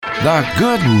The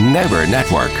Good Neighbor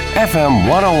Network, FM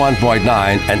 101.9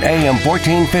 and AM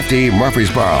 1450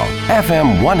 Murfreesboro,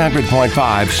 FM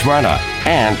 100.5 Smyrna,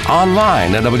 and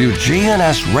online at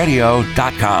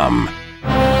WGNSradio.com.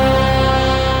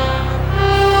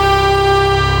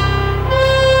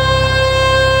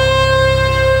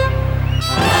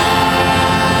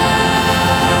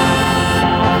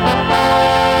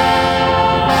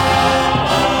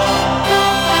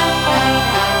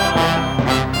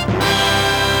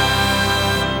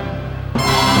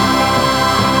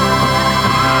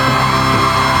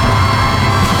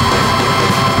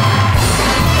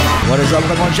 What is up?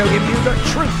 I'm on the show giving you the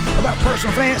truth about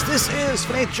personal finance. This is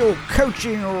Financial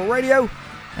Coaching Radio,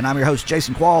 and I'm your host,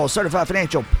 Jason Qualls, certified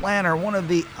financial planner, one of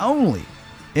the only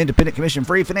independent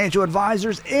commission-free financial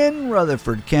advisors in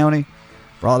Rutherford County.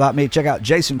 For all about me, check out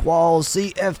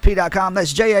JasonQualls, CFP.com.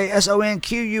 That's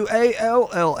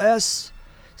JasonQualls,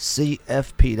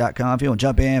 CFP.com. If you want to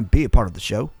jump in, be a part of the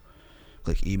show,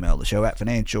 click email the show at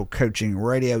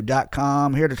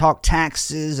financialcoachingradio.com. Here to talk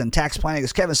taxes and tax planning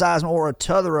is Kevin Sizemore of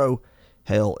Tutherow,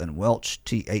 Hale and Welch,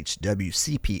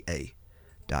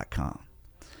 THWCPA.com.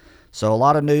 So a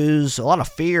lot of news, a lot of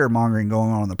fear-mongering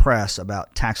going on in the press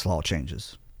about tax law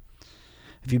changes.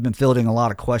 If you've been fielding a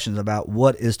lot of questions about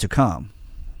what is to come.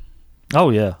 Oh,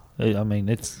 yeah. I mean,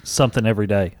 it's something every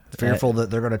day. Fearful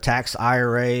that they're going to tax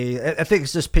IRA. I think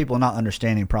it's just people not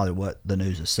understanding probably what the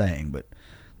news is saying, but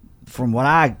from what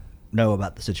I know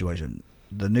about the situation,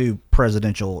 the new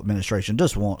presidential administration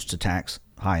just wants to tax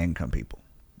high-income people,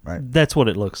 right? That's what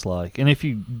it looks like. And if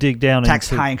you dig down tax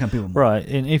high-income people more. Right,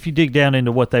 and if you dig down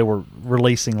into what they were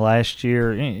releasing last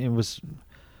year, it was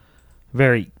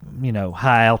very,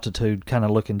 high altitude, kind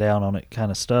of looking down on it kind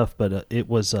of stuff, but it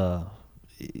was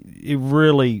it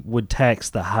really would tax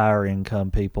the higher income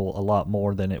people a lot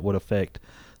more than it would affect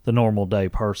the normal day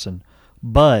person.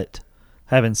 But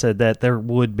having said that, there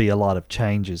would be a lot of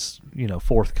changes,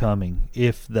 forthcoming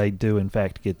if they do, in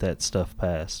fact, get that stuff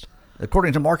passed.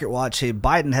 According to MarketWatch,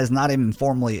 Biden has not even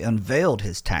formally unveiled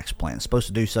his tax plan. It's supposed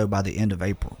to do so by the end of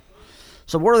April.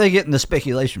 So where are they getting the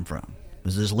speculation from?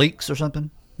 Is this leaks or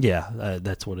something? Yeah,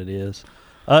 that's what it is.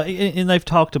 And they've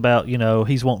talked about,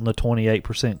 he's wanting the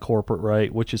 28% corporate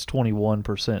rate, which is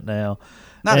 21% now.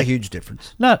 Not a huge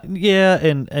difference.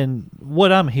 And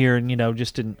what I'm hearing,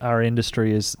 just in our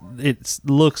industry is it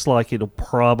looks like it'll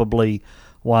probably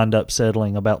wind up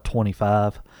settling about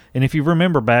 25. And if you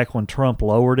remember back when Trump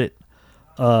lowered it,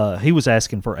 he was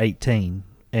asking for 18,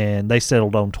 and they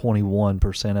settled on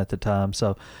 21% at the time.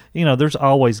 So, there's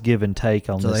always give and take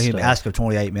on this stuff. So they ask for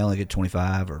 28 million, get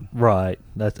 25, or right.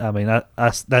 That's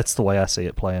the way I see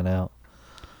it playing out.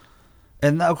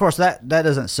 And, of course, that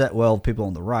doesn't set well with people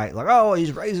on the right. Like, oh,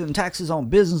 he's raising taxes on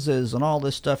businesses and all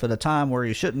this stuff at a time where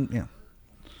you shouldn't,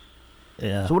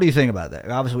 Yeah. So what do you think about that?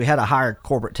 Obviously, we had a higher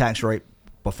corporate tax rate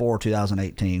before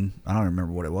 2018. I don't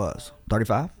remember what it was.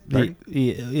 35? 30?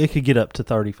 It could get up to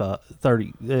 35. 30.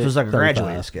 So it's like a 35.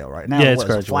 graduated scale, right? Now, it's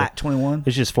graduated. Flat 21?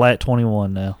 It's just flat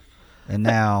 21 now. And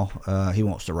now he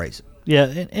wants to raise it.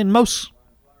 Yeah, and most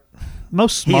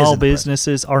small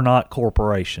businesses are not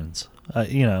corporations,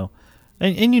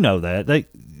 And you know that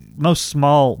most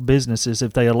small businesses,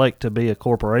 if they elect to be a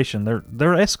corporation,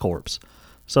 they're S corps,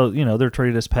 so they're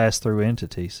treated as pass-through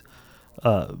entities.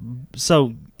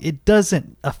 So it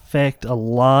doesn't affect a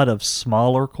lot of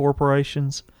smaller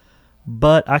corporations,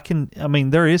 but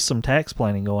there is some tax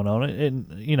planning going on,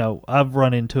 and I've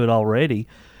run into it already,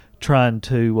 trying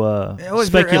to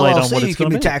speculate on what it's going to be. You can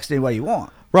be taxed any way you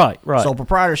want. Right. So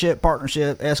proprietorship,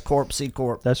 partnership, S corp, C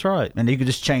corp. That's right. And you can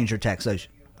just change your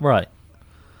taxation. Right.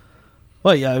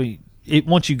 Well, yeah.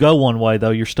 Once you go one way, though,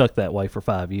 you're stuck that way for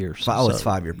 5 years. It's a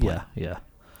 5-year plan. Yeah.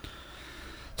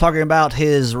 Talking about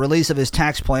his release of his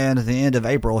tax plan at the end of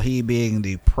April, he being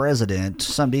the president,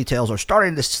 some details are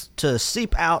starting to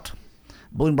seep out.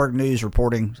 Bloomberg News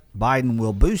reporting Biden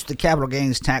will boost the capital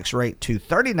gains tax rate to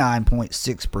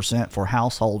 39.6% for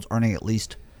households earning at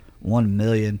least $1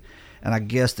 million. And I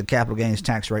guess the capital gains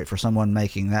tax rate for someone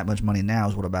making that much money now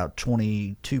is about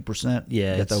 22%?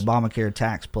 Yeah. Get the Obamacare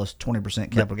tax plus 20%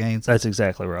 capital gains? That's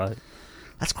exactly right.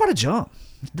 That's quite a jump.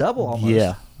 It's double almost.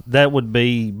 Yeah. That would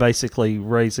be basically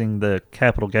raising the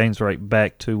capital gains rate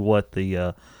back to what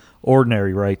the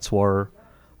ordinary rates were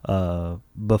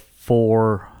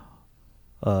before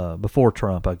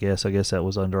Trump, I guess. I guess that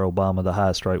was under Obama. The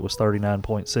highest rate was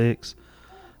 39.6.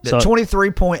 The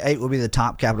 23.8 would be the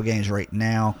top capital gains rate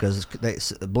now because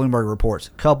Bloomberg reports,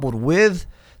 coupled with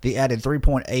the added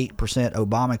 3.8%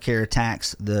 Obamacare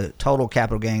tax, the total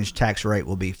capital gains tax rate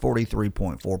will be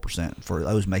 43.4% for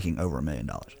those making over $1 million.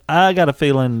 I got a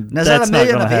feeling now, that's is that $1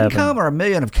 million not of happen. Income or $1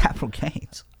 million of capital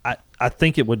gains? I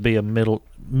think it would be a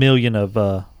million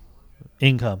of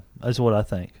income. Is what I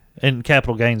think, and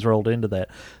capital gains rolled into that.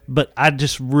 But I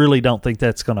just really don't think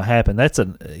that's going to happen. That's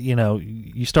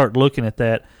you start looking at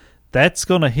that, that's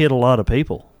going to hit a lot of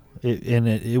people,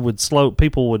 it would slow.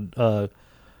 People would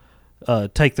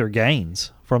take their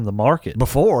gains from the market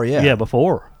before.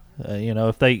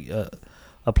 If they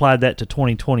applied that to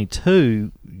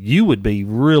 2022, you would be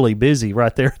really busy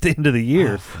right there at the end of the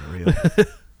year. Oh, for real.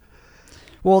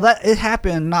 Well, it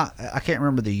happened. I can't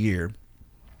remember the year,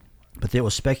 but there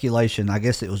was speculation. I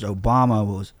guess it was Obama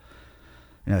was,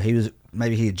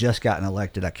 maybe he had just gotten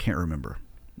elected. I can't remember.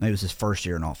 Maybe it was his first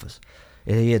year in office.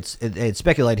 It had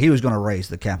speculated he was going to raise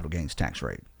the capital gains tax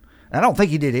rate. And I don't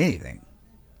think he did anything.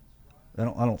 I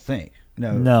don't think.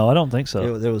 No, I don't think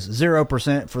so. There was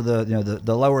 0% for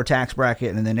the lower tax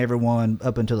bracket, and then everyone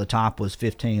up until the top was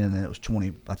 15, and then it was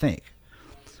 20, I think.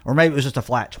 Or maybe it was just a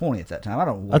flat 20 at that time. I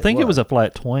don't know. I think it was a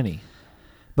flat 20.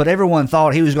 But everyone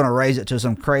thought he was going to raise it to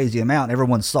some crazy amount.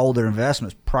 Everyone sold their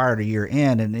investments prior to year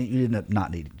end, and you ended up not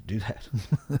needing to do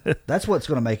that. That's what's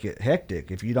going to make it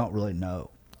hectic if you don't really know.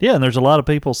 Yeah, and there's a lot of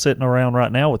people sitting around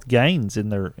right now with gains in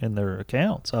their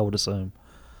accounts, I would assume.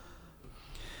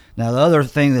 Now, the other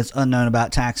thing that's unknown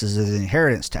about taxes is the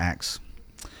inheritance tax.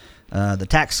 The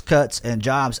Tax Cuts and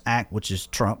Jobs Act, which is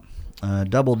Trump,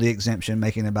 doubled the exemption,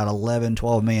 making it about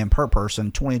 $11-12 million per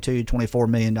person, $22-24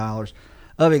 million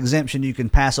of exemption you can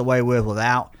pass away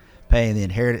without paying the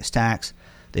inheritance tax.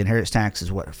 The inheritance tax is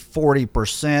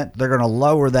 40%. They're going to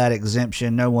lower that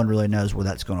exemption. No one really knows where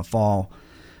that's going to fall.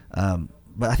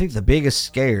 But I think the biggest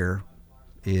scare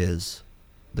is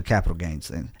the capital gains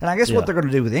thing. And I guess what they're going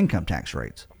to do with income tax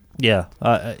rates. Yeah.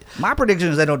 My prediction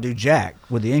is they don't do jack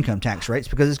with the income tax rates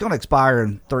because it's going to expire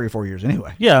in 3 or 4 years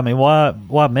anyway. Yeah, I mean,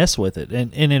 why mess with it?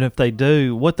 And if they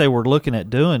do, what they were looking at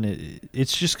doing,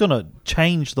 it's just going to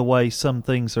change the way some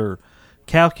things are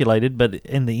calculated, but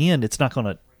in the end, it's not going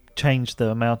to change the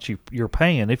amount you're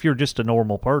paying if you're just a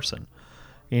normal person,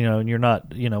 and you're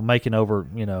not, making over,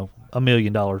 $1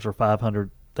 million or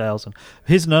 $500,000.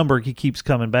 His number he keeps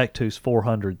coming back to is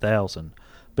 $400,000.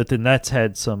 But then that's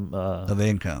had some of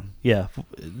income. Yeah,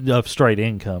 of straight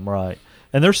income, right.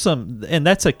 And there's and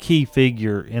that's a key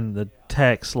figure in the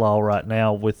tax law right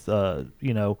now with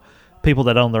people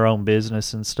that own their own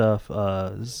business and stuff.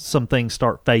 Some things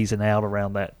start phasing out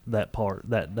around that part,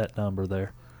 that number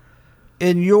there.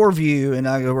 In your view, and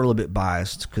we're a little bit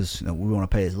biased because we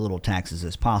want to pay as little taxes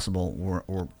as possible,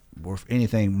 or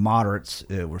anything moderates.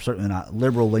 We're certainly not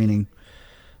liberal leaning,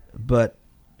 but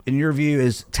in your view,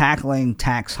 is tackling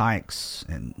tax hikes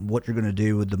and what you're going to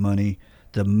do with the money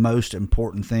the most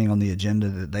important thing on the agenda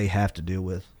that they have to deal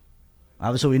with?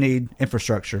 Obviously, we need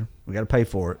infrastructure. We got to pay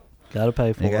for it. Got to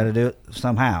pay for it. You got to do it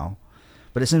somehow.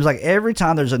 But it seems like every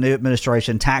time there's a new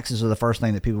administration, taxes are the first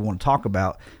thing that people want to talk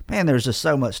about. Man, there's just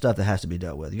so much stuff that has to be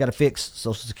dealt with. You got to fix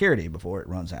Social Security before it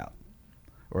runs out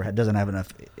or it doesn't have enough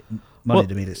money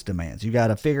to meet its demands. You got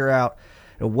to figure out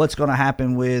what's going to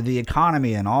happen with the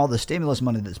economy and all the stimulus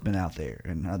money that's been out there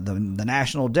and the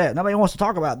national debt. Nobody wants to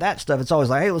talk about that stuff. It's always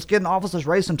like, hey, let's get in office, let's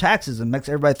raise some taxes, and makes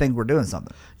everybody think we're doing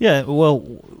something. Yeah, well,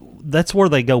 that's where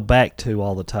they go back to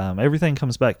all the time. Everything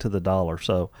comes back to the dollar.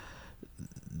 So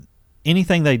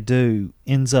anything they do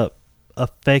ends up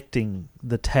affecting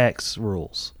the tax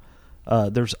rules.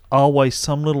 There's always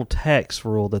some little tax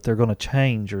rule that they're going to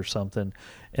change or something.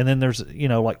 And then there's,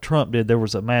 like Trump did, there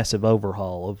was a massive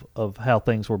overhaul of how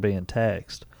things were being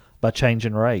taxed by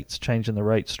changing rates, changing the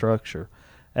rate structure,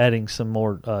 adding some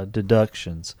more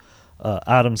deductions,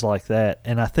 items like that.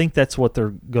 And I think that's what they're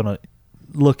going to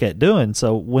look at doing.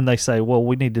 So when they say, well,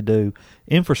 we need to do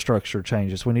infrastructure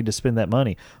changes, we need to spend that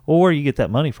money. Well, where do you get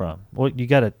that money from? Well, you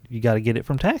got to get it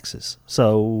from taxes.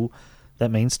 So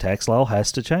that means tax law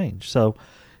has to change. So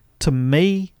to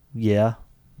me, yeah,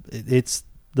 it's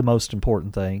the most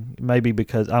important thing. Maybe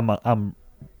because I'm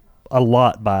a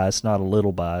lot biased, not a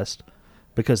little biased,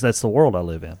 because that's the world I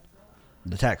live in.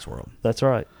 The tax world. That's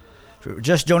right. If you're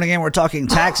just joining in, we're talking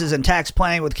taxes and tax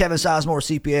planning with Kevin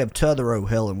Sizemore, CPA of Tutherow,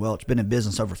 Hill & Welch. Been in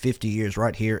business over 50 years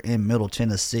right here in Middle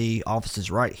Tennessee. Offices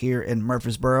right here in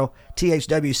Murfreesboro.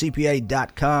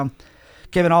 THWCPA.com.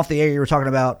 Kevin, off the air, you were talking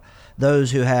about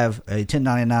those who have a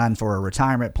 1099 for a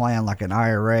retirement plan like an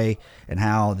IRA and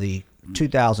how the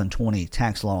 2020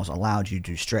 tax laws allowed you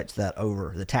to stretch that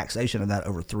over, the taxation of that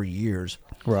over 3 years.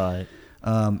 Right.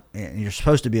 And you're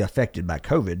supposed to be affected by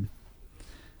COVID.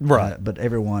 Right. But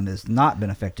everyone has not been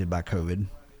affected by COVID.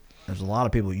 There's a lot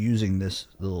of people using this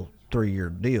little 3-year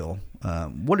deal.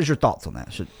 What is your thoughts on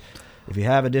that? If you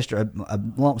have a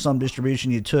lump sum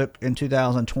distribution you took in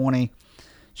 2020,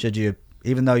 should you,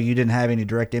 even though you didn't have any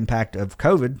direct impact of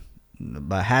COVID,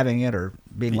 by having it or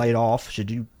being laid off?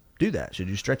 Should you do that? Should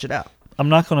you stretch it out? I'm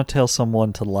not going to tell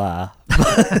someone to lie.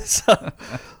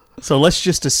 So let's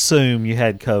just assume you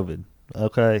had COVID.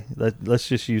 Okay, let's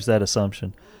just use that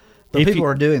assumption. But people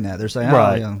are doing that. They're saying,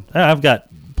 right. Oh, I've got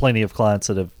plenty of clients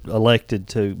that have elected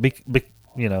to,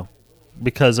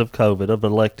 because of COVID, have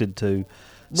elected to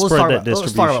spread that distribution.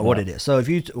 Let's talk about what it is. So if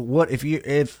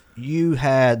you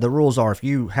had, the rules are, if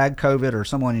you had COVID or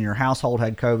someone in your household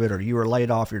had COVID or you were laid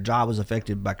off, your job was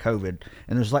affected by COVID,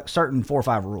 and there's like certain 4 or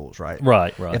 5 rules, right?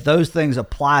 Right. If those things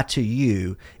apply to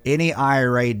you, any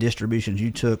IRA distributions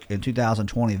you took in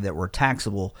 2020 that were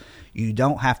taxable, you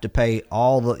don't have to pay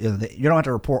all you don't have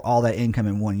to report all that income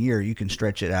in 1 year. You can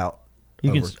stretch it out.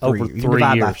 You can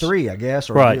divide years. by 3, I guess,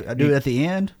 or right. do it at the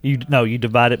end. You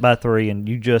divide it by 3, and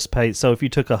you just pay. So if you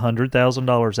took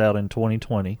 $100,000 out in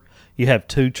 2020, you have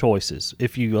 2 choices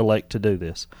if you elect to do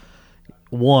this.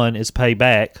 One is pay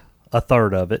back a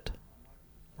third of it,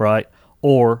 right,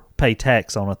 or pay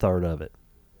tax on a third of it,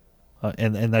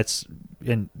 and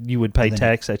you would pay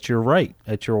tax at your rate,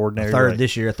 at your ordinary a third rate.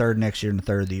 This year, a third next year, and a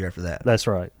third the year after that. That's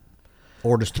right.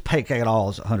 Or just to pay it all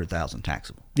as $100,000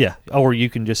 taxable. Yeah, or you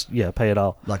can just pay it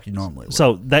all like you normally would.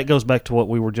 So that goes back to what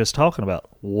we were just talking about.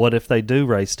 What if they do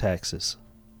raise taxes?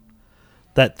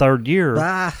 That third year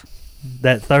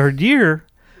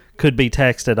could be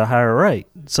taxed at a higher rate.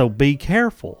 So be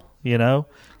careful, We're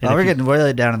getting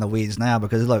really down in the weeds now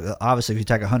because look, obviously, if you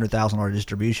take $100,000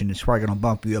 distribution, it's probably going to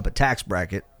bump you up a tax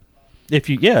bracket. If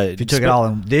you took it all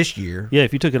in this year,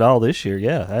 if you took it all this year,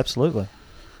 absolutely.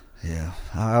 Yeah,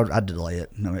 I'd delay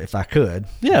it if I could.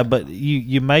 Yeah, but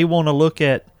you may want to look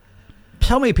at.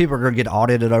 How many people are going to get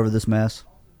audited over this mess?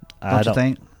 Don't you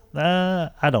think?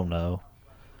 I don't know.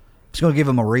 It's going to give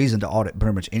them a reason to audit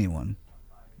pretty much anyone.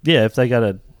 Yeah, if they got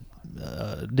a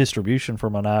distribution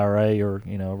from an IRA or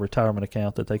a retirement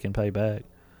account that they can pay back.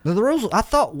 Now, the rules I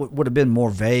thought would have been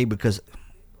more vague because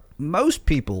most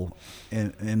people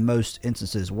in most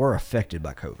instances were affected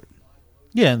by COVID.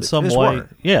 Yeah, in some way.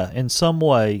 Yeah, in some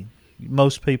way,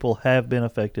 most people have been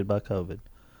affected by COVID.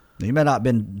 You may not have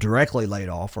been directly laid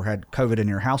off or had COVID in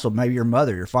your household. Maybe your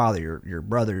mother, your father, your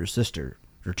brother, your sister,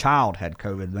 your child had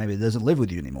COVID. Maybe it doesn't live with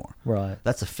you anymore. Right.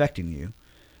 That's affecting you,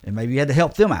 and maybe you had to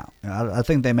help them out. I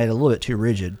think they made it a little bit too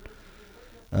rigid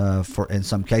in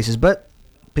some cases, but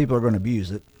people are going to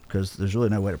abuse it because there's really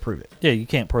no way to prove it. Yeah, you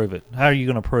can't prove it. How are you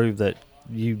going to prove that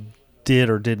you did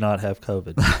or did not have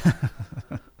COVID?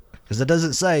 Because it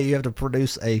doesn't say you have to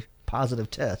produce a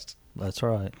positive test. That's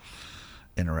right.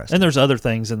 Interesting. And there's other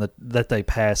things that they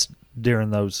passed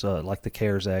during those, like the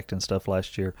CARES Act and stuff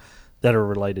last year, that are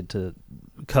related to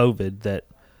COVID. That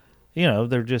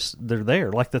they're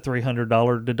there, like the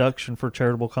 $300 deduction for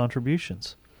charitable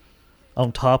contributions,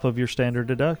 on top of your standard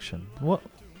deduction. What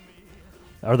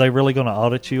are they really going to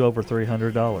audit you over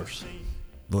 $300?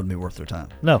 Wouldn't be worth their time.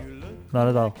 No, not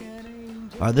at all.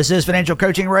 This is Financial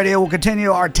Coaching Radio. We'll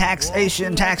continue our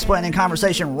taxation, tax planning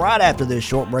conversation right after this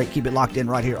short break. Keep it locked in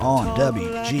right here on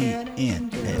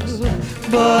WGNS.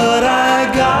 But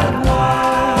I got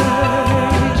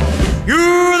wise.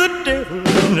 You're the devil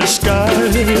in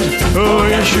disguise. Oh,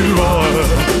 yes, you are.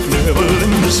 Devil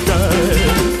in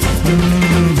disguise.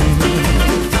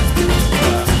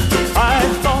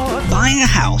 Buying a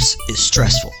house is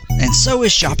stressful, and so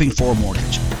is shopping for a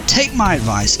mortgage. Take my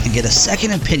advice and get a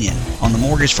second opinion on the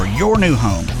mortgage for your new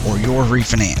home or your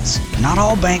refinance. Not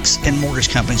all banks and mortgage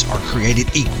companies are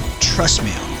created equal. Trust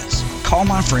me on this. Call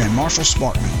my friend Marshall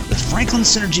Sparkman with Franklin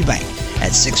Synergy Bank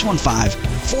at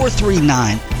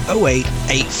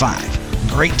 615-439-0885.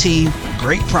 Great team,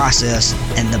 great process,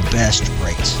 and the best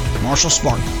rates. Marshall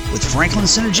Sparkman with Franklin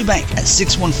Synergy Bank at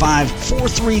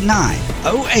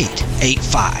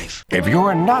 615-439-0885. If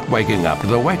you're not waking up to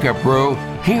the Wake Up Crew,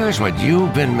 here's what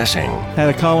you've been missing. Had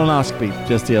a colonoscopy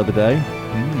just the other day.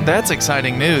 That's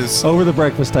exciting news. Over the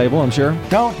breakfast table, I'm sure.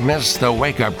 Don't miss the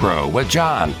Wake Up Crew with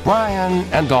John, Brian,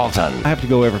 and Dalton. I have to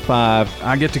go every 5.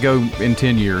 I get to go in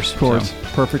 10 years. Of course. So.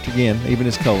 Perfect again, even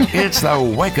as cold. It's the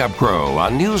Wake Up Crew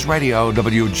on News Radio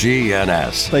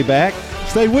WGNS. Stay back.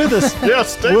 Stay with us.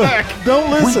 Yes, stay back.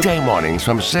 Don't listen. Weekday mornings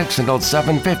from 6 until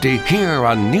 7:50 here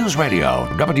on News Radio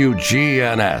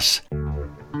WGNS.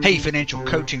 Hey, Financial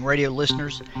Coaching Radio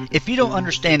listeners. If you don't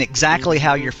understand exactly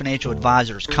how your financial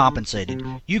advisor is compensated,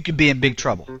 you could be in big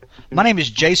trouble. My name is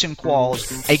Jason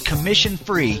Qualls, a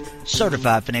commission-free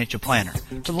certified financial planner.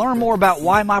 To learn more about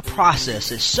why my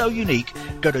process is so unique,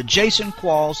 go to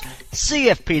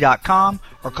jasonquallscfp.com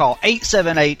or call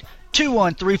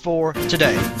 878-2134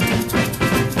 today.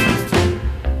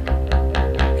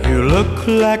 You look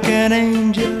like an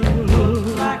angel.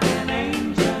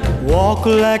 Walk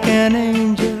like an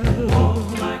angel.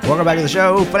 Welcome back to the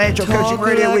show. Financial Coaching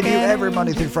Radio with you every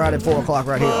Monday through Friday, 4 o'clock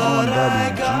right here on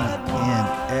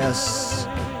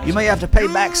WGNS. You may have to pay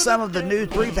back some of the new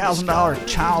 $3,000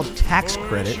 child tax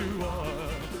credit.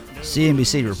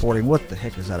 CNBC reporting. What the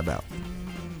heck is that about?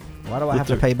 Why do I have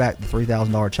to pay back the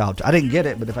 $3,000 child tax? I didn't get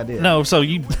it, but if I did. No, so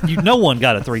you no one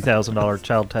got a $3,000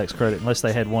 child tax credit unless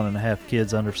they had 1.5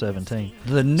 kids under 17.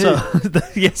 The new. So,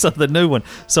 so the new one.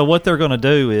 So what they're going to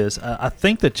do is, I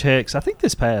think the checks, I think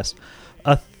this passed,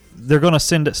 they're going to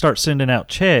start sending out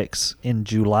checks in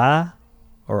July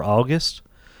or August,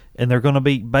 and they're going to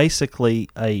be basically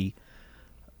a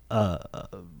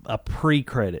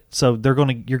pre-credit. So you're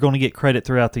going to get credit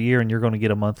throughout the year, and you're going to get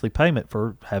a monthly payment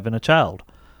for having a child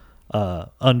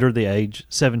under the age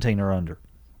 17 or under.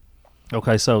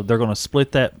 Okay, so they're going to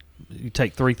split that. You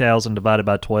take $3,000 divided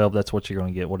by 12. That's what you're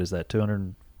going to get. What is that?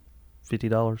 $250?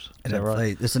 Is that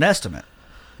right? It's an estimate.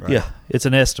 Right? Yeah, it's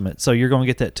an estimate. So you're going to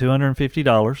get that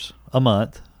 $250 a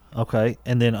month. Okay,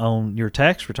 and then on your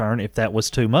tax return, if that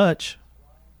was too much,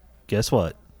 guess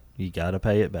what? You got to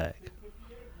pay it back.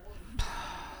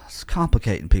 It's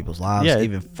complicating people's lives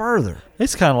even further.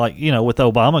 It's kind of like, with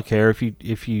Obamacare,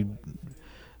 if you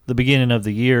the beginning of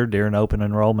the year during open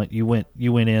enrollment, you went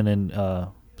in and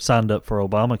signed up for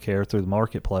Obamacare through the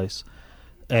marketplace,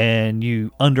 and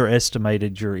you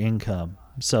underestimated your income,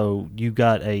 so you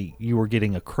were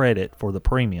getting a credit for the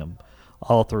premium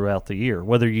all throughout the year,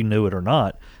 whether you knew it or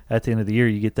not. At the end of the year,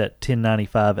 you get that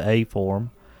 1095A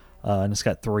form, and it's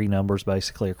got 3 numbers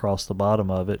basically across the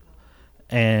bottom of it,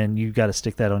 and you got to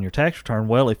stick that on your tax return.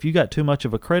 Well, if you got too much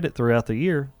of a credit throughout the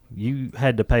year, you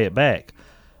had to pay it back.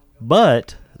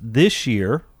 But this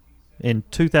year, in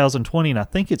 2020, and I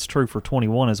think it's true for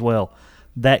 21 as well,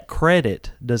 that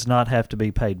credit does not have to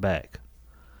be paid back.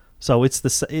 So it's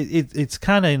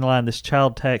kind of in line. This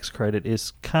child tax credit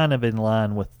is kind of in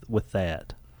line with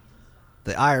that.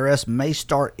 The IRS may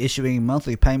start issuing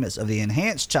monthly payments of the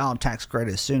enhanced child tax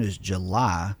credit as soon as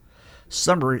July.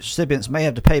 Some recipients may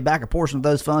have to pay back a portion of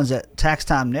those funds at tax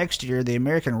time next year. The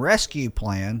American Rescue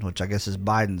Plan, which I guess is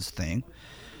Biden's thing,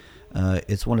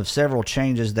 it's one of several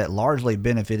changes that largely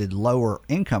benefited lower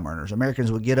income earners.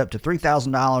 Americans would get up to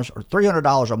 $3,000 or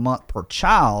 $300 a month per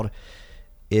child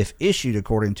if issued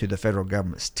according to the federal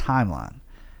government's timeline.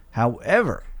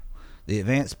 However, the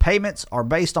advance payments are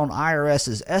based on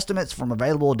IRS's estimates from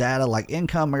available data like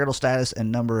income, marital status, and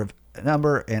number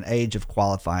and age of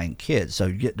qualifying kids. So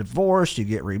you get divorced, you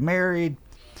get remarried,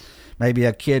 maybe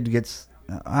a kid gets...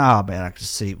 Oh, man, I can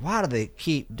see. Why do they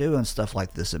keep doing stuff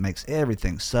like this? It makes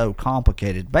everything so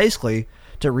complicated, basically,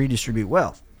 to redistribute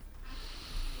wealth.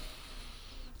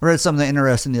 I read something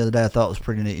interesting the other day I thought was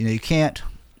pretty neat. You can't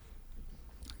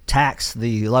tax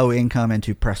the low income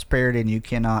into prosperity, and you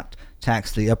cannot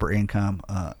tax the upper income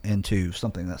into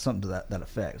something to that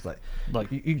effect. Like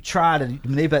you try to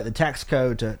manipulate the tax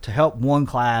code to help one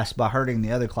class by hurting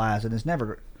the other class, and it's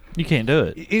never... You can't do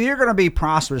it. You're going to be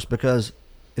prosperous because...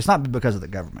 It's not because of the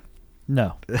government.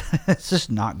 No. It's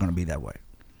just not going to be that way.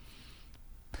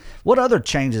 What other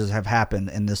changes have happened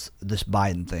in this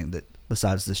Biden thing that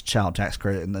besides this child tax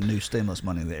credit and the new stimulus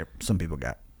money that some people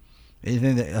got?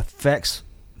 Anything that affects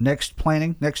next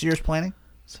year's planning?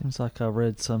 Seems like I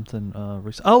read something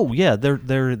recently. Oh, yeah,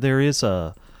 there is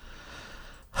a...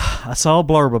 I saw a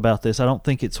blurb about this. I don't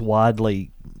think it's not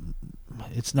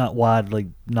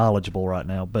widely knowledgeable right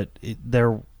now, but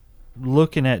they're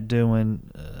looking at doing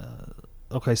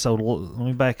okay, so let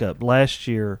me back up. Last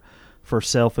year, for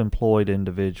self-employed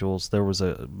individuals, there was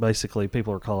basically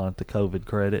people are calling it the COVID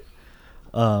credit.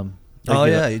 You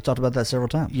talked about that several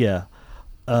times. Yeah.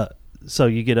 So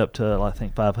you get up to, I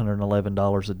think,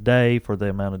 $511 a day for the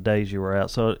amount of days you were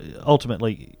out. So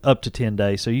ultimately up to 10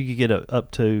 days. So you could get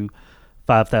up to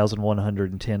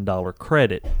 $5,110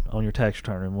 credit on your tax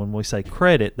return. And when we say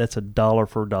credit, that's a dollar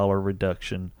for dollar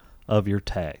reduction of your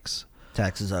tax.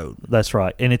 Taxes owed. That's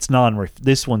right. And it's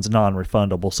this one's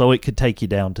non-refundable, so it could take you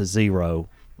down to zero,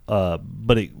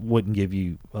 but it wouldn't give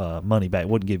you money back,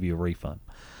 wouldn't give you a refund.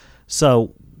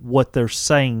 So what they're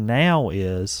saying now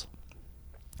is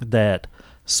that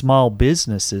small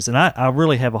businesses, and I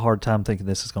really have a hard time thinking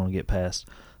this is going to get passed,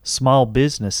 small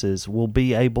businesses will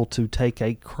be able to take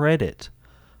a credit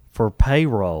for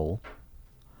payroll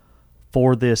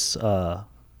for this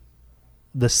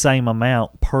the same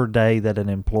amount per day that an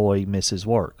employee misses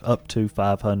work, up to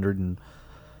 $510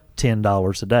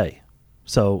 a day.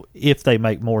 So if they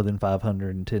make more than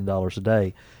 $510 a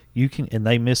day, you can, and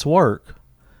they miss work,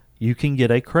 you can get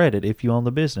a credit if you own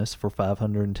the business for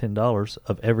 $510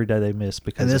 of every day they miss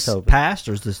because of COVID. And this passed,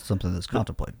 or is this something that's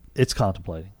contemplated? It's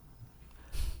contemplating.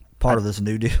 Part of this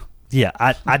new deal. Yeah,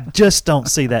 I just don't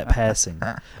see that passing,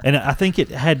 and I think it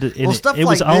had to. Well, stuff it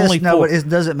like was this, only no, for, it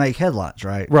doesn't make headlines,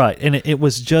 right? right, and it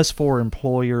was just for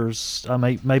employers,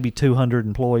 maybe 200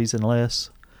 employees and less.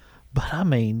 But I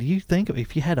mean, you think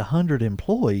if you had 100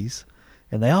 employees,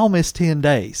 and they all missed 10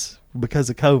 days because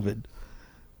of COVID,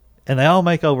 and they all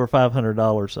make over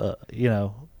 $500,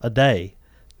 a day,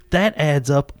 that adds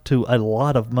up to a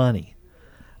lot of money,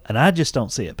 and I just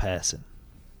don't see it passing.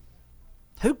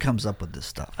 Who comes up with this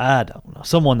stuff? I don't know.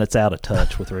 Someone that's out of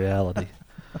touch with reality.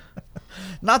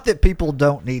 Not that people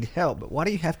don't need help, but why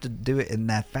do you have to do it in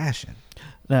that fashion?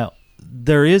 Now,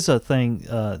 there is a thing,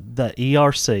 the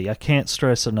ERC, I can't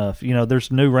stress enough,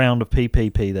 there's a new round of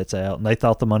PPP that's out, and they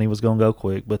thought the money was going to go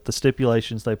quick, but the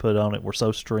stipulations they put on it were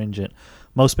so stringent,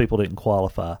 most people didn't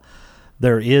qualify.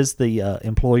 There is the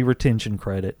employee retention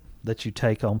credit that you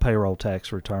take on payroll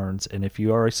tax returns, and if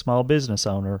you are a small business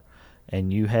owner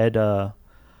and you had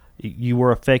you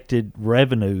were affected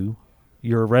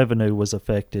your revenue was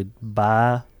affected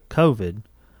by COVID,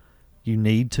 you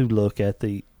need to look at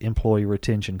the employee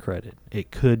retention credit.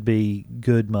 It could be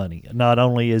good money. Not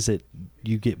only is it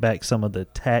you get back some of the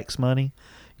tax money,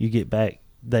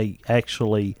 they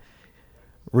actually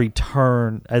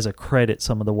return as a credit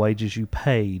some of the wages you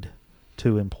paid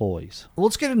to employees. Well,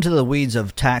 let's get into the weeds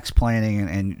of tax planning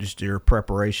and just your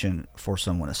preparation for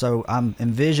someone. So I'm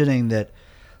envisioning that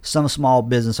some small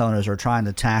business owners are trying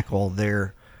to tackle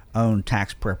their own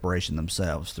tax preparation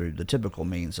themselves through the typical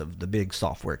means of the big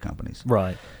software companies.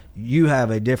 Right. You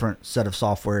have a different set of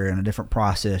software and a different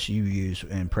process you use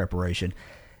in preparation.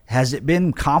 Has it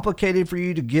been complicated for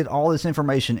you to get all this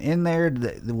information in there?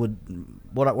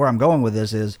 Where I'm going with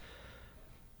this is,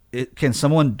 can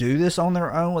someone do this on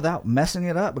their own without messing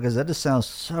it up? Because that just sounds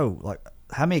so like,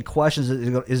 how many questions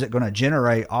is it going to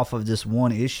generate off of this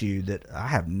one issue that I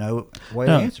have no way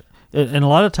to answer? And a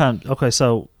lot of times, okay,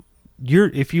 so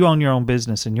if you own your own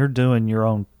business and you're doing your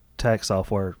own tax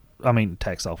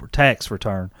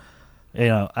return,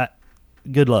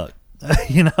 good luck.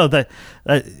 That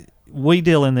we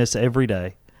deal in this every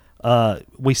day.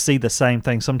 We see the same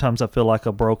thing. Sometimes I feel like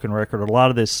a broken record. A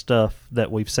lot of this stuff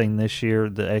that we've seen this year,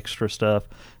 the extra stuff,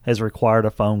 has required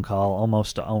a phone call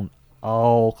almost on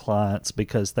all clients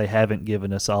because they haven't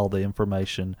given us all the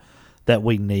information that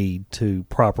we need to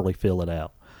properly fill it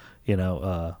out.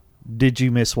 Did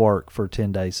you miss work for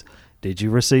 10 days? Did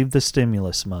you receive the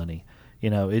stimulus money?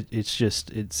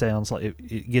 It sounds like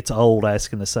it gets old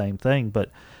asking the same thing,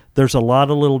 but there's a lot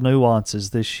of little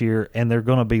nuances this year, and there are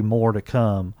going to be more to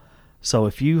come. So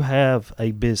if you have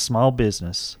a small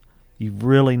business, you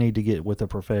really need to get with a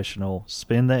professional,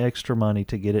 spend the extra money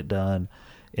to get it done.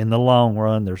 In the long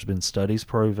run, there's been studies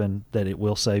proven that it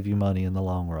will save you money in the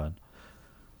long run.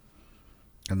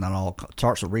 And that all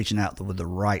starts with reaching out with the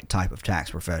right type of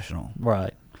tax professional.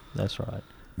 Right. That's right.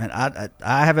 Man,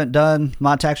 I haven't done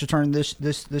my tax return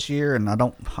this year, and I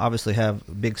don't obviously have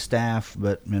a big staff.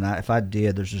 But if I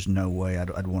did, there's just no way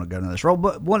I'd want to go into this role.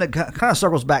 But one that kind of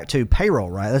circles back to payroll,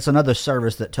 right? That's another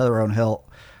service that Tetherow & Heldt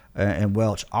and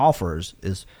Welch offers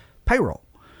is payroll.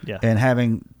 Yeah. And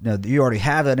having you already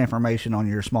have that information on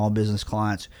your small business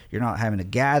clients. You're not having to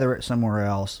gather it somewhere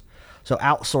else. So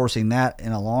outsourcing that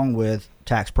and along with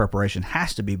tax preparation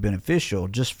has to be beneficial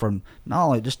just from not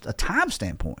only just a time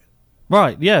standpoint.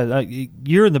 Right, yeah.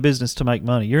 You're in the business to make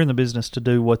money. You're in the business to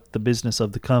do what the business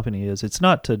of the company is. It's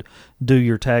not to do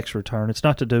your tax return. It's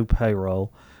not to do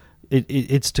payroll.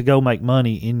 It's to go make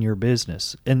money in your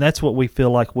business. And that's what we feel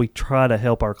like we try to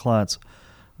help our clients.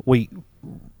 We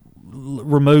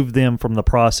remove them from the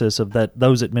process of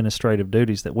those administrative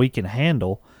duties that we can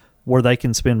handle where they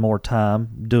can spend more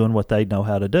time doing what they know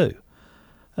how to do.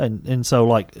 And so,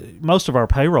 like most of our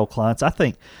payroll clients, I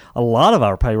think a lot of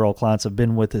our payroll clients have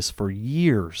been with us for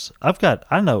years. I've got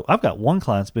one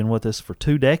client's been with us for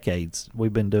 2 decades.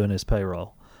 We've been doing his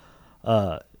payroll,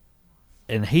 and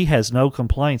he has no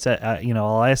complaints.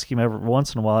 I'll ask him every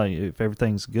once in a while if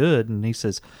everything's good, and he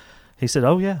said,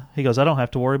 "Oh yeah." He goes, "I don't have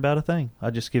to worry about a thing.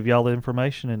 I just give y'all the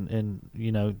information, and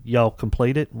y'all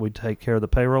complete it. We take care of the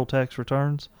payroll tax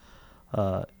returns,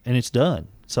 and it's done.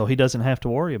 So he doesn't have to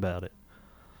worry about it."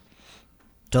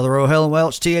 Tetherow, Heldt &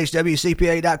 Welch,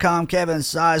 thwcpa.com. Kevin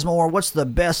Sizemore, what's the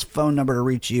best phone number to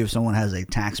reach you if someone has a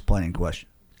tax planning question?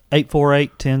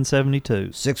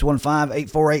 848-1072.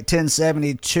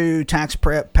 615-848-1072. Tax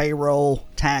prep, payroll,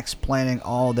 tax planning,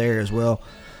 all there as well.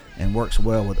 And works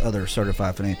well with other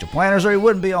certified financial planners, or he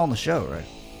wouldn't be on the show, right?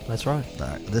 That's right. All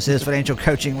right. This is Financial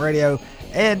Coaching Radio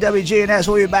and WGNS.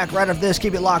 We'll be back right after this.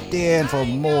 Keep it locked in for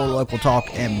more local talk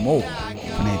and more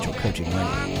Financial Coaching Radio.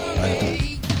 Right after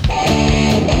this. You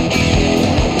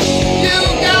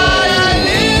gotta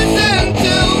listen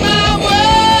to my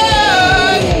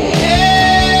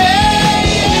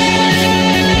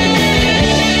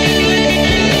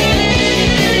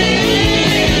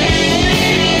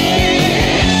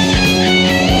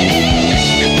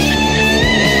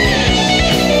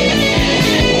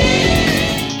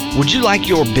Would you like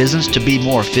your business to be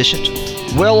more efficient?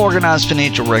 Well-organized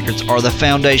financial records are the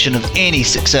foundation of any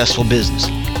successful business.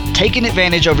 Taking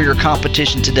advantage over your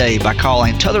competition today by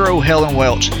calling Tutherow, Helen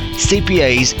Welch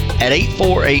CPAs at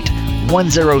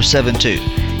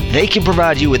 848-1072. They can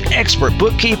provide you with expert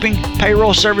bookkeeping,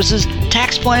 payroll services,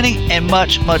 tax planning, and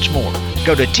much, much more.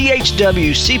 Go to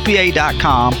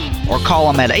thwcpa.com or call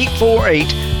them at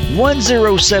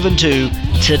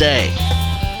 848-1072 today.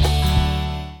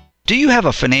 Do you have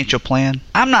a financial plan?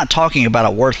 I'm not talking about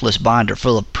a worthless binder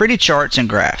full of pretty charts and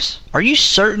graphs. Are you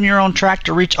certain you're on track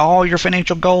to reach all your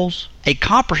financial goals? A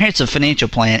comprehensive financial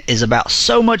plan is about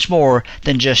so much more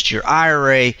than just your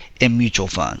IRA and mutual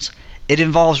funds. It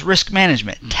involves risk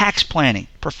management, tax planning,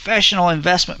 professional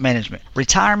investment management,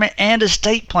 retirement, and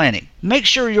estate planning. Make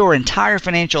sure your entire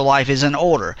financial life is in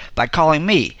order by calling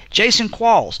me, Jason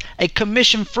Qualls, a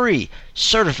commission-free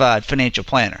certified financial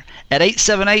planner, at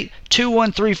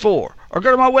 878-2134, or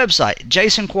go to my website,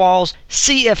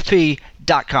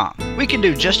 jasonquallscfp.com. We can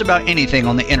do just about anything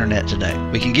on the internet today.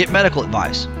 We can get medical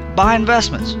advice, buy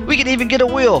investments. We can even get a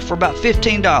will for about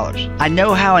 $15. I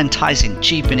know how enticing,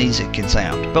 cheap, and easy it can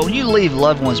sound, but when you leave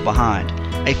loved ones behind,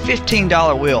 a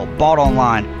 $15 will bought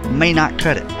online may not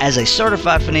cut it. As a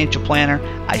certified financial planner,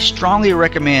 I strongly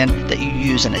recommend that you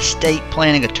use an estate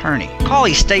planning attorney. Call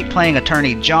estate planning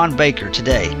attorney John Baker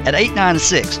today at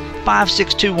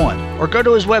 896-5621 or go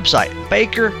to his website,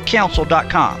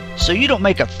 bakercounsel.com, so you don't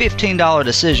make a $15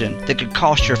 decision that could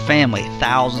cost your family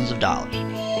thousands of dollars.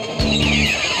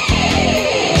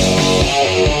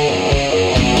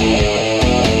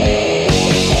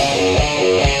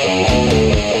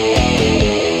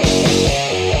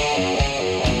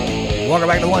 Welcome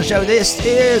back to the One Show. This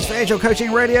is Financial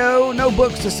Coaching Radio. No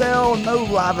books to sell, no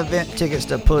live event tickets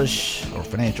to push, or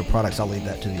financial products. I'll leave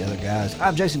that to the other guys.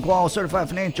 I'm Jason Qualls, certified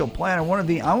financial planner, one of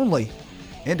the only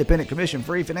independent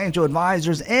commission-free financial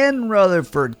advisors in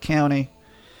Rutherford County.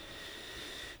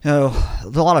 You know,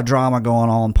 there's a lot of drama going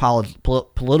on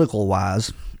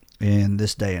political-wise in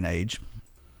this day and age.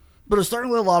 But there's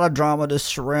certainly a lot of drama just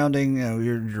surrounding,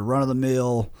 your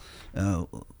run-of-the-mill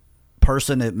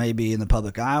person that may be in the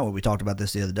public eye. Well, we talked about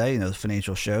this the other day. The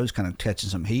financial shows kind of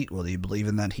catching some heat, whether you believe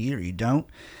in that heat or you don't.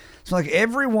 It's like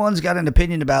everyone's got an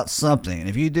opinion about something. And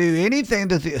if you do anything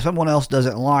that someone else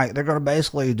doesn't like, they're going to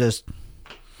basically just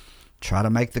try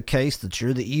to make the case that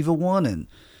you're the evil one and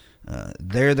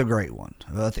they're the great one.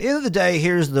 At the end of the day,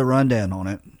 here's the rundown on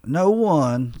it. No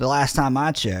one, the last time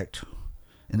I checked,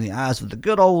 in the eyes of the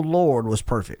good old Lord, was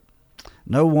perfect.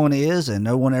 No one is, and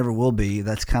no one ever will be.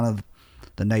 That's kind of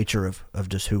the nature of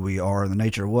just who we are and the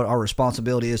nature of what our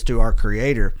responsibility is to our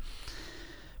Creator.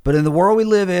 But in the world we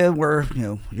live in, where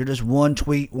you're just one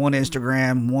tweet, one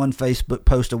Instagram, one Facebook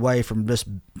post away from just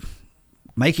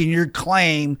making your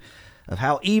claim of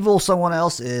how evil someone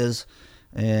else is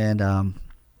and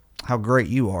how great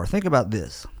you are. Think about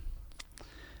this.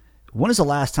 When is the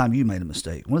last time you made a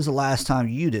mistake? When is the last time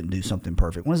you didn't do something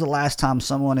perfect? When is the last time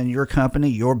someone in your company,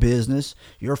 your business,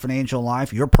 your financial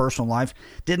life, your personal life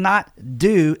did not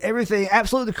do everything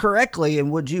absolutely correctly? And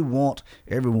would you want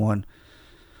everyone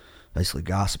basically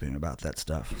gossiping about that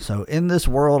stuff? So in this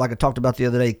world, like I talked about the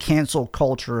other day, cancel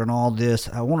culture and all this,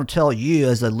 I want to tell you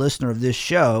as a listener of this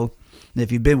show, and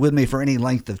if you've been with me for any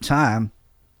length of time,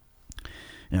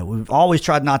 we've always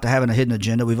tried not to have a hidden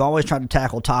agenda. We've always tried to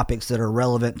tackle topics that are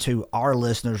relevant to our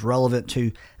listeners, relevant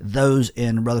to those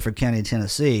in Rutherford County,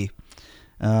 Tennessee,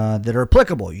 that are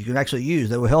applicable. You can actually use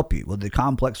that will help you, whether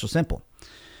complex or simple.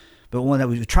 But one that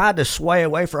we've tried to sway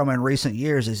away from in recent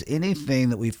years is anything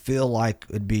that we feel like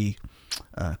would be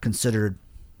considered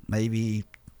maybe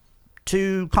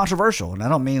too controversial. And I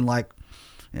don't mean like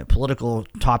political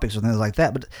topics or things like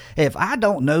that. But if I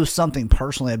don't know something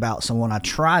personally about someone, I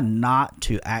try not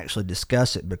to actually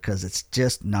discuss it because it's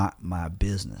just not my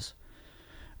business.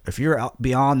 If you're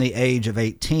beyond the age of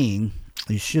 18,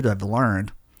 you should have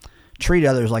learned, treat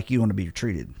others like you want to be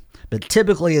treated. But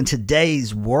typically in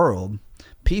today's world,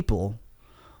 people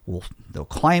they'll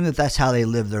claim that that's how they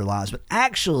live their lives, but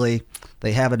actually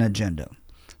they have an agenda.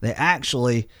 They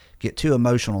actually get too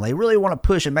emotional. They really want to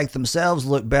push and make themselves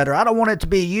look better. I don't want it to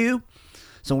be you.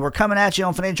 So we're coming at you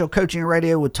on Financial Coaching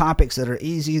Radio with topics that are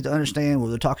easy to understand,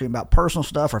 whether we're talking about personal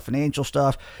stuff or financial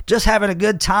stuff, just having a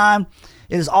good time.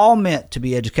 It is all meant to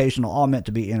be educational, all meant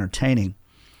to be entertaining.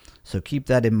 So keep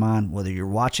that in mind, whether you're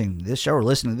watching this show or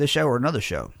listening to this show or another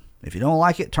show. If you don't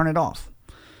like it, turn it off.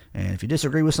 And if you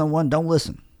disagree with someone, don't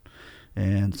listen.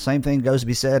 And the same thing goes to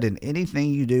be said in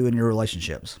anything you do in your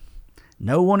relationships.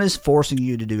 No one is forcing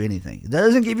you to do anything. It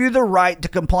doesn't give you the right to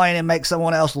complain and make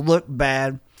someone else look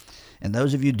bad. And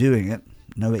those of you doing it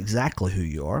know exactly who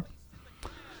you are.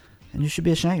 And you should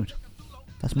be ashamed.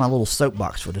 That's my little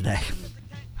soapbox for today.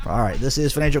 All right, this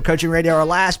is Financial Coaching Radio. Our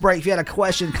last break. If you had a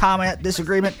question, comment,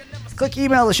 disagreement, click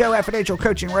email the show at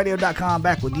financialcoachingradio.com.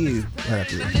 Back with you right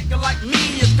after this. A nigga like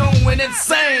me is going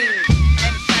insane.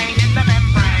 Insane in the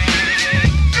membrane.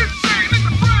 Insane in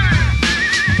the brain.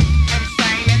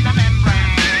 Insane in the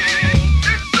membrane.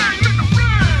 Insane in the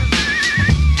brain.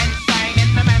 Insane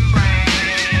in the membrane.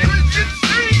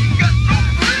 Insane got no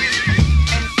brain.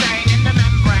 Insane in the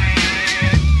membrane.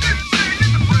 Insane in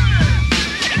the brain.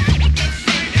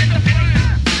 Insane in the brain.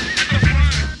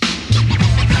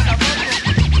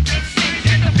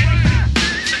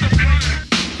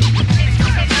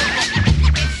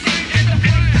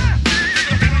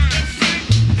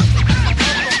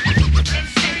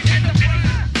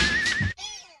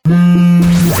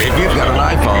 If you've got an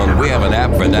iPhone, we have an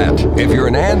app for that. If you're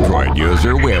an Android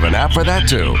user, we have an app for that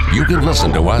too. You can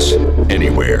listen to us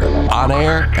anywhere, on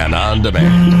air and on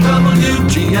demand.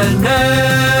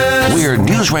 WGNS. We are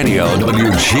News Radio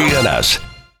WGNS.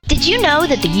 Did you know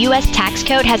that the U.S. tax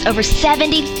code has over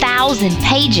 70,000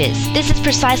 pages? This is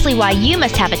precisely why you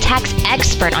must have a tax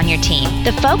expert on your team.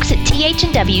 The folks at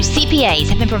TH&W CPAs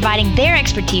have been providing their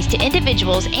expertise to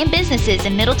individuals and businesses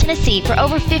in Middle Tennessee for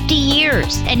over 50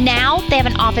 years. And now they have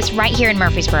an office right here in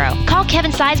Murfreesboro. Call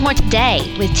Kevin Sizemore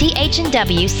today with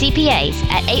TH&W CPAs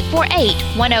at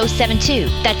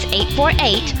 848-1072. That's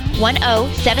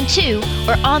 848-1072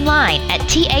 or online at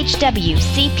thwcpa.com.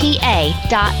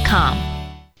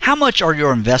 How much are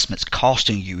your investments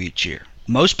costing you each year?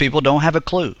 Most people don't have a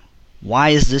clue. Why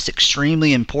is this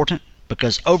extremely important?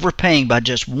 Because overpaying by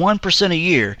just 1% a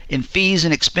year in fees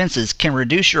and expenses can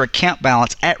reduce your account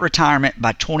balance at retirement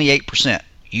by 28%.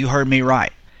 You heard me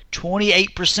right.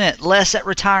 28% less at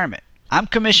retirement. I'm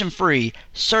commission-free,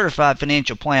 certified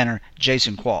financial planner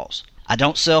Jason Qualls. I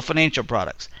don't sell financial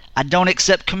products. I don't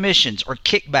accept commissions or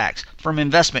kickbacks from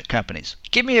investment companies.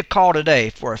 Give me a call today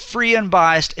for a free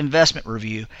unbiased investment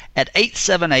review at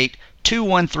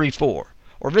 878-2134 or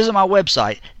visit my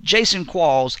website,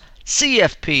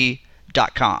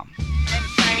 jasonquallscfp.com.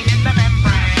 Insane in the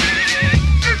membrane.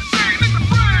 Insane in the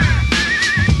brain.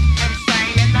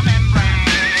 Insane in the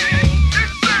membrane.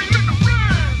 Insane in the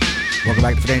brain. Welcome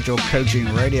back to Financial Coaching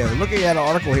Radio. Looking at an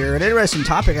article here, an interesting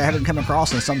topic I haven't come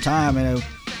across in some time.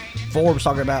 Forbes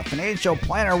talking about financial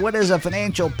planner. What is a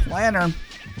financial planner?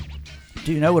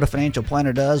 Do you know what a financial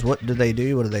planner does? What do they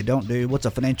do? What do they don't do? What's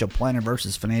a financial planner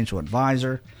versus financial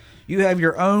advisor? You have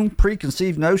your own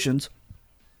preconceived notions.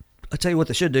 I tell you what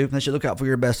they should do. They should look out for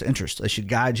your best interest. They should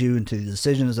guide you into the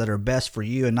decisions that are best for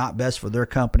you and not best for their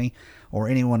company or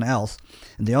anyone else.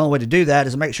 And the only way to do that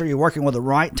is to make sure you're working with the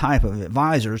right type of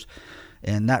advisors.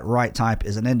 And that right type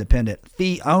is an independent,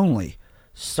 fee-only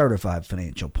certified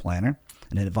financial planner.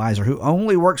 An advisor who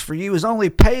only works for you, is only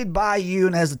paid by you,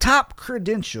 and has the top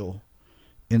credential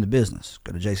in the business.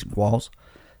 Go to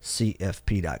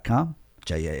jasonquallscfp.com,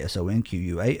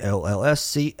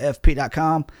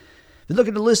 jasonquallscfp.com. If you're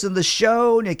looking to listen to the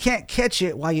show and you can't catch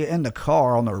it while you're in the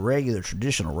car on the regular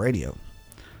traditional radio,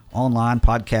 online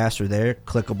podcasts are there,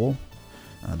 clickable.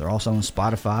 They're also on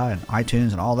Spotify and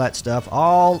iTunes and all that stuff,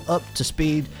 all up to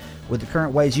speed with the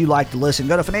current ways you like to listen.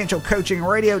 Go to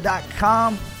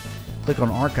financialcoachingradio.com. Click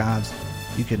on archives.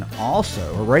 You can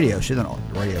also, or radio show and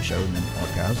then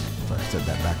archives, if I said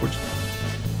that backwards.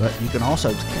 But you can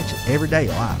also catch it every day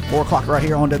live, 4 o'clock right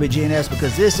here on WGNS,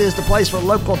 because this is the place for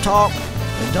local talk.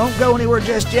 And don't go anywhere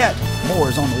just yet. More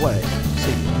is on the way.